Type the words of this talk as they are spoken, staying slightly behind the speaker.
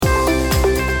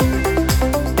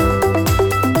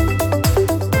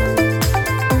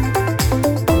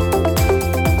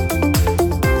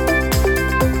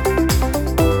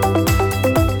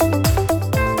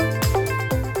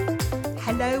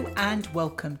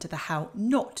to the How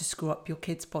Not to Screw Up Your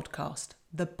Kids podcast,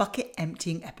 the bucket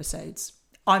emptying episodes.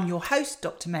 I'm your host,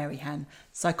 Dr. Mary Han,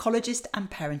 psychologist and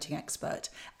parenting expert.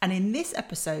 And in this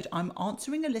episode, I'm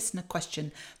answering a listener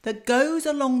question that goes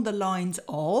along the lines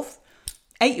of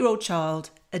 8-year-old child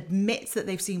admits that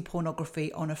they've seen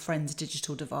pornography on a friend's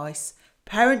digital device.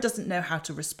 Parent doesn't know how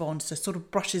to respond, so sort of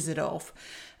brushes it off.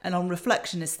 And on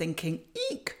reflection is thinking,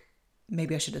 eek,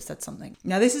 maybe I should have said something.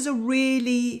 Now, this is a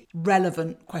really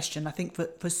relevant question, I think,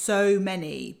 for so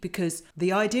many, because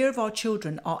the idea of our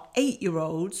children, our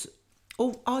 8-year-olds,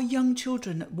 or our young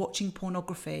children watching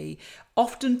pornography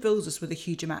often fills us with a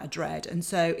huge amount of dread. And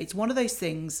so it's one of those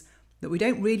things that we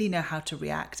don't really know how to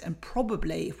react. And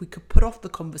probably if we could put off the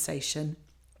conversation,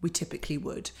 we typically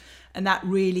would. And that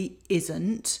really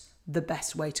isn't the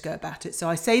best way to go about it. So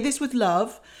I say this with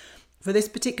love for this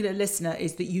particular listener,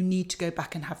 is that you need to go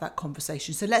back and have that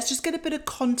conversation. So let's just get a bit of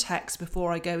context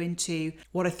before I go into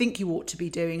what I think you ought to be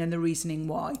doing and the reasoning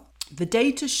why. The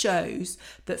data shows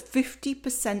that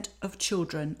 50% of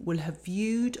children will have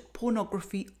viewed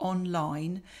pornography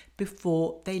online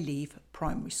before they leave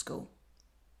primary school.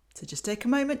 So just take a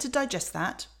moment to digest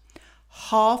that.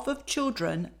 Half of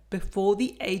children before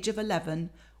the age of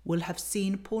 11 will have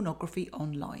seen pornography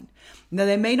online. Now,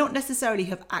 they may not necessarily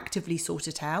have actively sought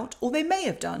it out, or they may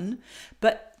have done,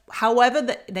 but however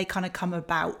that they kind of come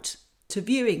about to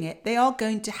viewing it, they are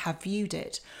going to have viewed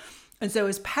it. And so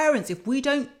as parents, if we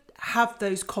don't have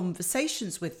those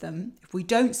conversations with them, if we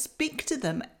don't speak to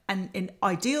them, and in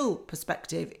ideal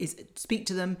perspective is speak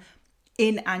to them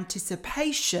in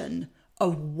anticipation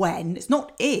of when, it's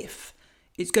not if,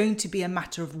 it's going to be a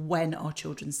matter of when our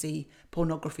children see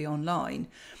pornography online.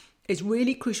 It's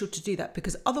really crucial to do that,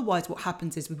 because otherwise what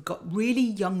happens is we've got really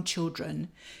young children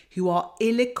who are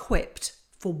ill-equipped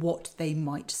for what they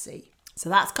might see. So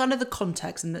that's kind of the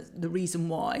context and the reason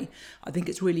why I think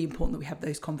it's really important that we have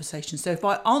those conversations. So if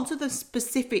I answer the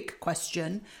specific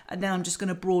question, and then I'm just going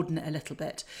to broaden it a little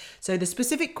bit. So the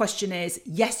specific question is,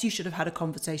 yes, you should have had a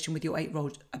conversation with your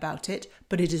 8-year-old about it,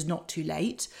 but it is not too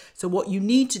late. So what you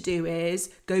need to do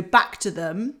is go back to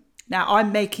them. Now,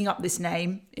 I'm making up this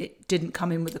name. It didn't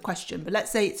come in with the question, but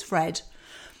let's say it's Fred.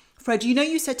 Fred,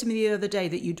 you said to me the other day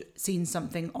that you'd seen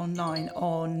something online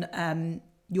on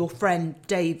your friend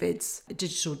David's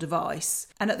digital device.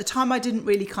 And at the time, I didn't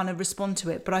really kind of respond to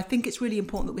it, but I think it's really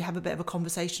important that we have a bit of a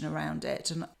conversation around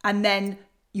it. And then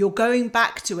you're going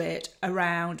back to it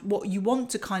around what you want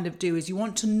to kind of do is you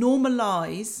want to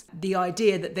normalize the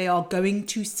idea that they are going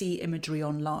to see imagery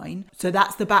online. So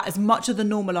that's about as much of the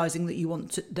normalizing that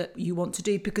you want to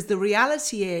do, because the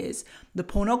reality is the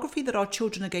pornography that our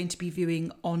children are going to be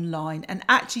viewing online, and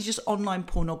actually just online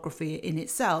pornography in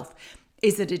itself,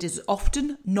 is that it is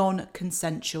often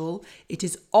non-consensual, it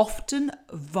is often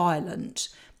violent,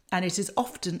 and it is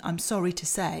often, I'm sorry to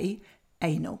say,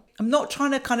 anal. I'm not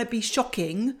trying to kind of be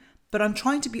shocking, but I'm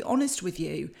trying to be honest with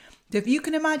you. If you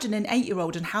can imagine an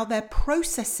 8-year-old and how they're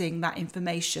processing that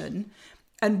information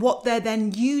and what they're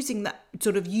then using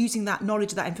that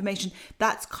knowledge of that information,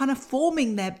 that's kind of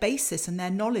forming their basis and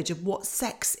their knowledge of what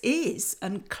sex is.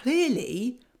 And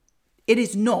clearly it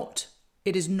is not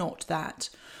that.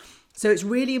 So it's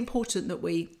really important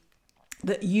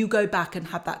that you go back and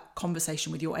have that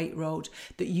conversation with your 8-year-old,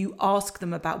 that you ask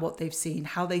them about what they've seen,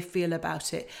 how they feel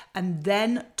about it, and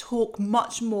then talk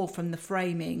much more from the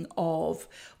framing of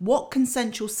what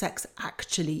consensual sex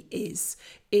actually is.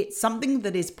 It's something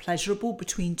that is pleasurable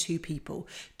between two people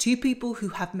who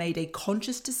have made a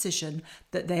conscious decision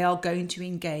that they are going to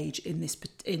engage in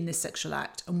this sexual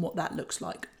act, and what that looks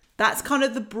like. That's kind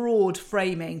of the broad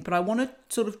framing, but I want to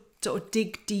sort of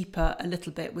dig deeper a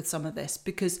little bit with some of this,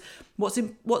 because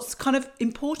what's kind of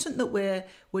important that we're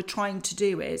trying to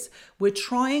do is we're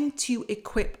trying to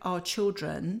equip our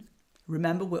children.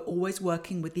 Remember, we're always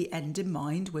working with the end in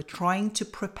mind. We're trying to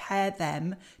prepare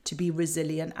them to be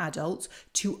resilient adults,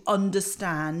 to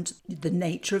understand the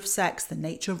nature of sex, the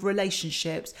nature of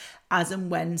relationships, as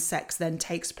and when sex then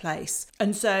takes place.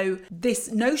 And so this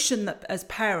notion that as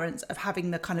parents of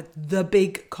having the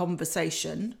big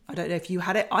conversation, I don't know if you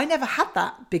had it. I never had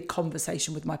that big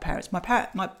conversation with my parents. My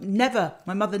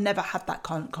mother never had that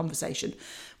kind of conversation.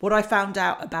 What I found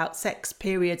out about sex,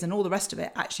 periods, and all the rest of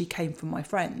it actually came from my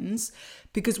friends,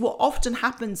 because what often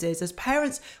happens is, as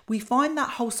parents, we find that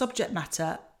whole subject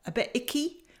matter a bit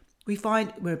icky. We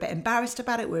find we're a bit embarrassed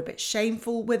about it. We're a bit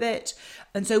shameful with it.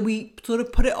 And so we sort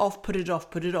of put it off,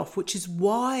 which is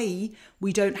why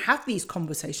we don't have these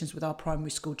conversations with our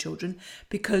primary school children,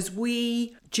 because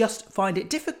we just find it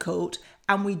difficult,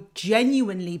 and we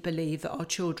genuinely believe that our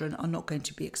children are not going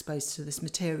to be exposed to this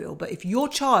material. But if your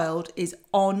child is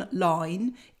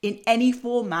online in any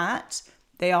format,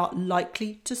 they are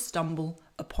likely to stumble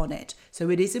upon it. So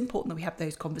it is important that we have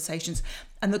those conversations,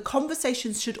 and the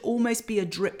conversations should almost be a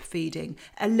drip feeding,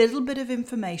 a little bit of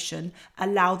information,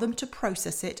 allow them to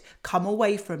process it, come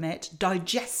away from it,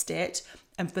 digest it,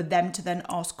 and for them to then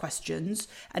ask questions.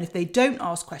 And if they don't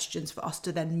ask questions, for us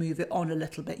to then move it on a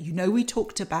little bit. We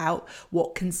talked about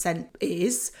what consent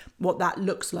is, what that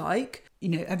looks like.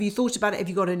 Have you thought about it? Have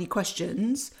you got any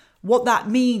questions? What that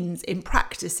means in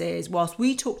practice is, whilst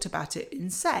we talked about it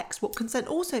in sex, what consent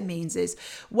also means is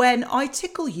when I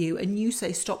tickle you and you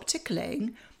say stop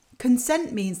tickling,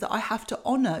 consent means that I have to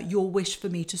honour your wish for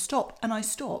me to stop, and I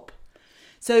stop.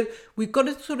 So we've got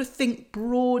to sort of think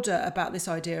broader about this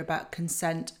idea about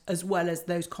consent, as well as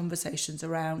those conversations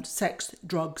around sex,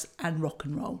 drugs and rock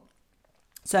and roll.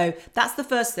 So that's the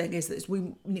first thing, is that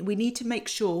we need to make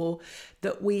sure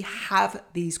that we have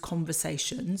these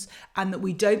conversations and that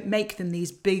we don't make them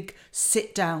these big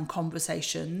sit down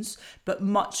conversations, but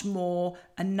much more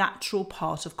a natural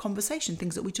part of conversation,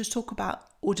 things that we just talk about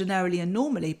ordinarily and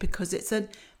normally, because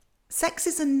sex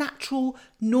is a natural,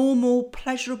 normal,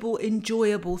 pleasurable,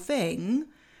 enjoyable thing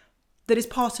that is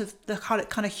part of the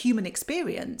kind of human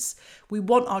experience. We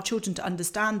want our children to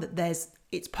understand that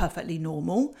it's perfectly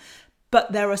normal.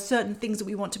 But there are certain things that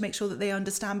we want to make sure that they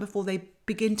understand before they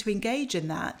begin to engage in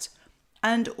that.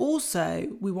 And also,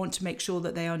 we want to make sure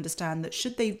that they understand that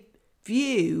should they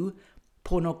view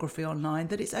pornography online,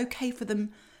 that it's okay for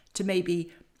them to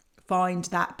maybe find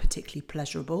that particularly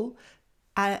pleasurable.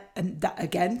 And that,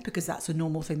 again, because that's a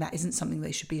normal thing, that isn't something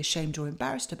they should be ashamed or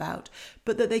embarrassed about.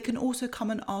 But that they can also come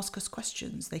and ask us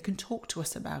questions. They can talk to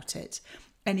us about it.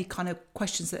 Any kind of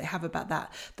questions that they have about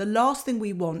that. The last thing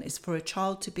we want is for a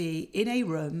child to be in a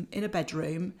room, in a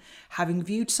bedroom, having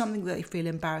viewed something that they feel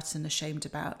embarrassed and ashamed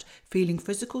about, feeling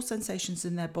physical sensations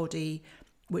in their body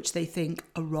which they think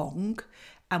are wrong.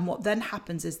 And what then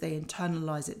happens is they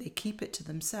internalize it, they keep it to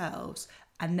themselves,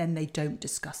 and then they don't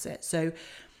discuss it. So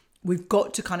we've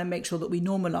got to kind of make sure that we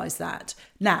normalize that.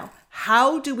 Now,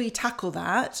 how do we tackle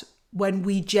that when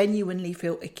we genuinely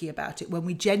feel icky about it, when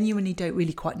we genuinely don't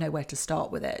really quite know where to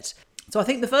start with it? So I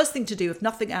think the first thing to do, if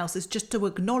nothing else, is just to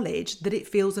acknowledge that it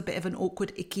feels a bit of an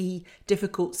awkward, icky,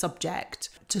 difficult subject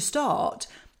to start.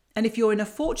 And if you're in a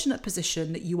fortunate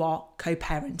position that you are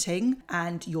co-parenting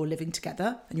and you're living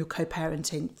together and you're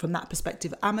co-parenting from that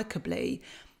perspective amicably,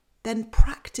 then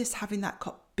practice having that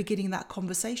beginning that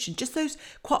conversation.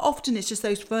 Quite often it's just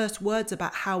those first words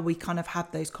about how we kind of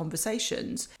have those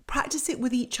conversations. Practice it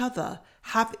with each other.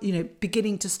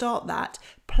 Beginning to start that.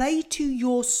 Play to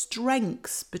your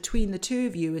strengths between the two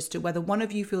of you as to whether one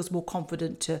of you feels more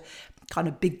confident to kind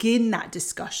of begin that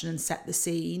discussion and set the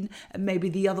scene, and maybe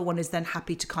the other one is then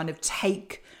happy to kind of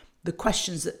take the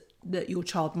questions that your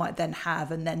child might then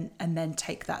have and then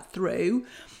take that through.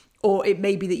 Or it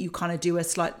may be that you kind of do a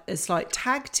slight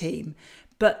tag team.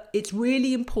 But it's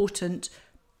really important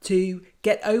to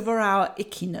get over our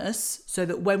ickiness so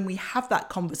that when we have that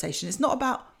conversation, it's not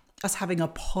about us having a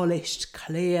polished,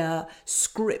 clear,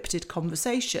 scripted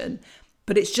conversation,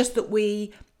 but it's just that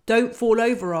we don't fall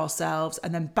over ourselves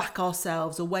and then back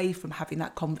ourselves away from having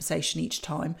that conversation each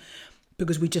time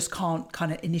because we just can't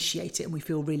kind of initiate it and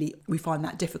we find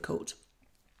that difficult.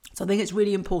 So I think it's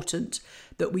really important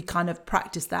that we kind of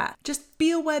practice that. Just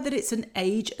be aware that it's an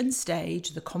age and stage.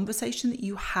 The conversation that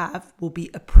you have will be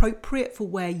appropriate for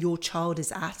where your child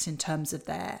is at in terms of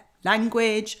their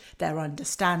language, their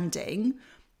understanding.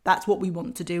 That's what we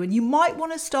want to do. And you might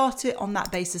want to start it on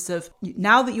that basis of,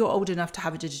 now that you're old enough to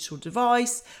have a digital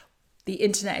device, the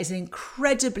internet is an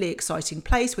incredibly exciting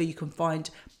place where you can find,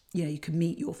 you can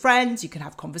meet your friends, you can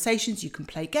have conversations, you can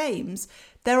play games.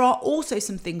 There are also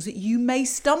some things that you may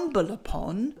stumble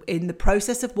upon in the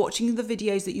process of watching the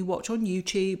videos that you watch on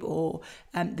YouTube or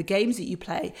the games that you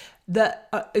play, that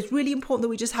it's really important that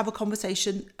we just have a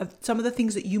conversation of some of the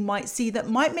things that you might see that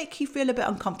might make you feel a bit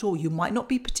uncomfortable, you might not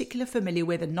be particularly familiar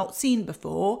with and not seen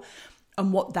before,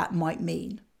 and what that might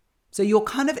mean. So you're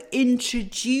kind of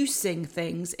introducing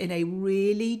things in a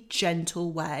really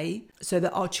gentle way so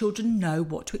that our children know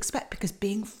what to expect, because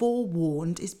being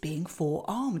forewarned is being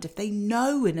forearmed. If they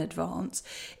know in advance,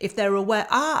 if they're aware,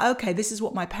 okay, this is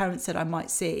what my parents said I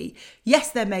might see. Yes,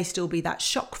 there may still be that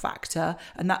shock factor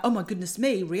and that, oh my goodness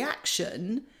me,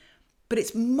 reaction, but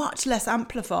it's much less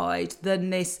amplified than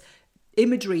this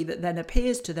imagery that then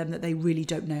appears to them that they really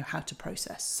don't know how to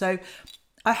process. So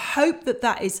I hope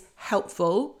that is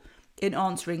helpful in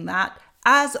answering that.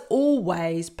 As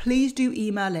always, please do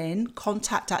email in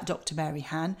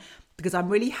contact@drmaryhan, because I'm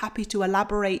really happy to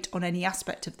elaborate on any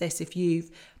aspect of this. If you've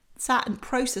sat and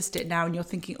processed it now and you're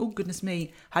thinking, oh goodness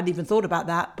me, I hadn't even thought about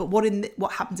that, but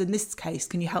what happens in this case?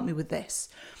 Can you help me with this?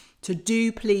 So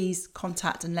do please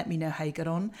contact and let me know how you get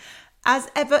on. As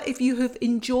ever, if you have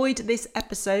enjoyed this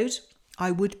episode, I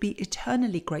would be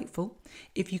eternally grateful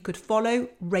if you could follow,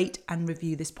 rate and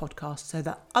review this podcast so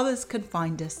that others can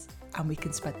find us and we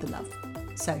can spread the love.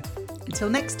 So until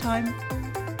next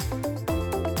time.